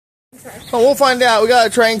Oh, we'll find out. We got a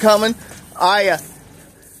train coming. It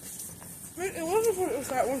wasn't what it was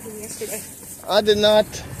that one from yesterday. I did not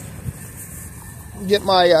get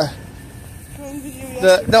my Train video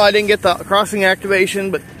yesterday. no, I didn't get the crossing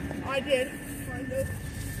activation, but I did.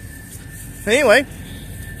 anyway,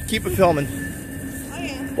 keep it filming. I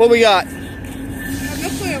am. What we got? I have no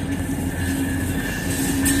clue.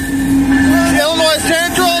 Illinois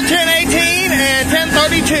Central, 1018 and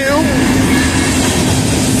 1032.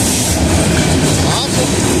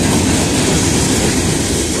 Awesome.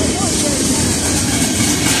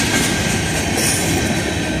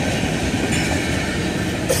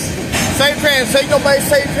 SafeTran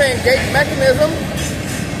signal-based SafeTran gate mechanism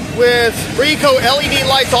with Rico LED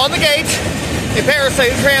lights on the gate. A pair of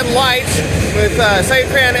SafeTran lights with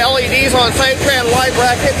SafeTran LEDs on SafeTran light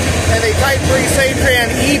bracket and a Type 3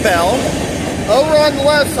 SafeTran E-bell. Over on the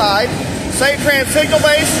left side, SafeTran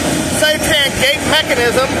signal-based SafeTran gate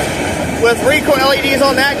mechanism with Rico LEDs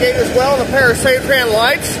on that gate as well, and a pair of SafeTran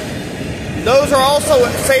lights. Those are also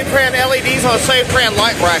SafeTran LEDs on SafeTran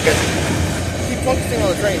light bracket. Keep focusing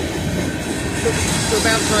on the train. Go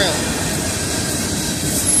bounce around.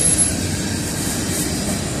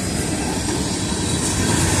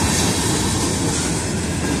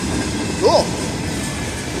 Cool.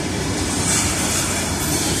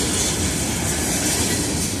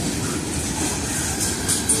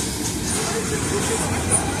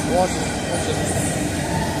 Watch it.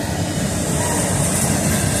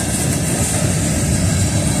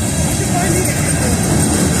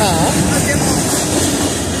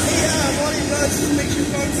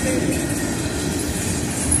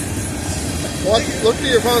 Look through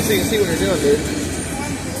your phone so you can see what you're doing, dude.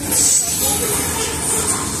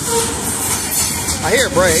 I hear a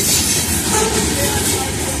brake.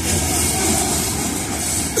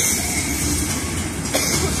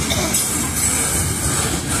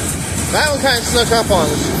 That one kind of snuck up on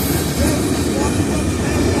us.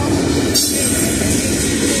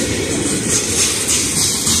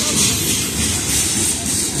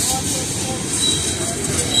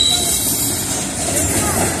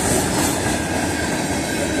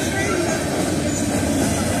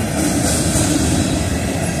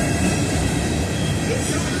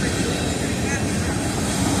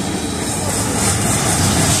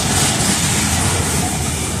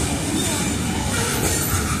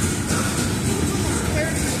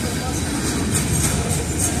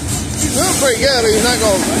 Pretty good, but he's not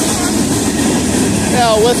going.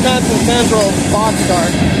 Yeah, Wisconsin Central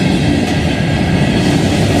boxcar.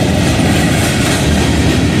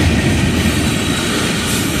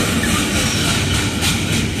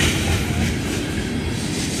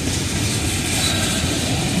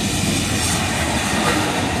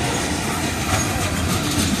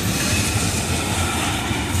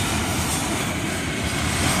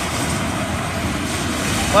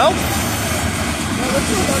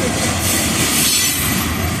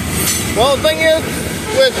 Well, the thing is,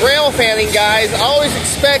 with rail fanning, guys, always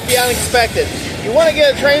expect the unexpected. You want to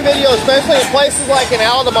get a train video, especially in places like in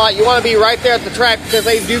Altamont, you want to be right there at the track because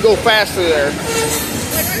they do go fast through there.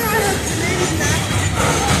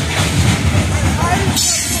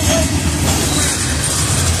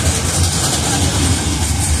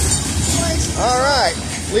 Alright,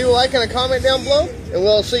 leave a like and a comment down below, and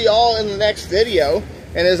we'll see you all in the next video.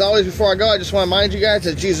 And as always, before I go, I just want to remind you guys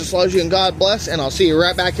that Jesus loves you and God bless. And I'll see you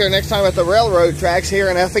right back here next time at the railroad tracks here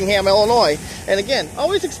in Effingham, Illinois. And again,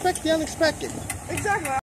 always expect the unexpected. Exactly.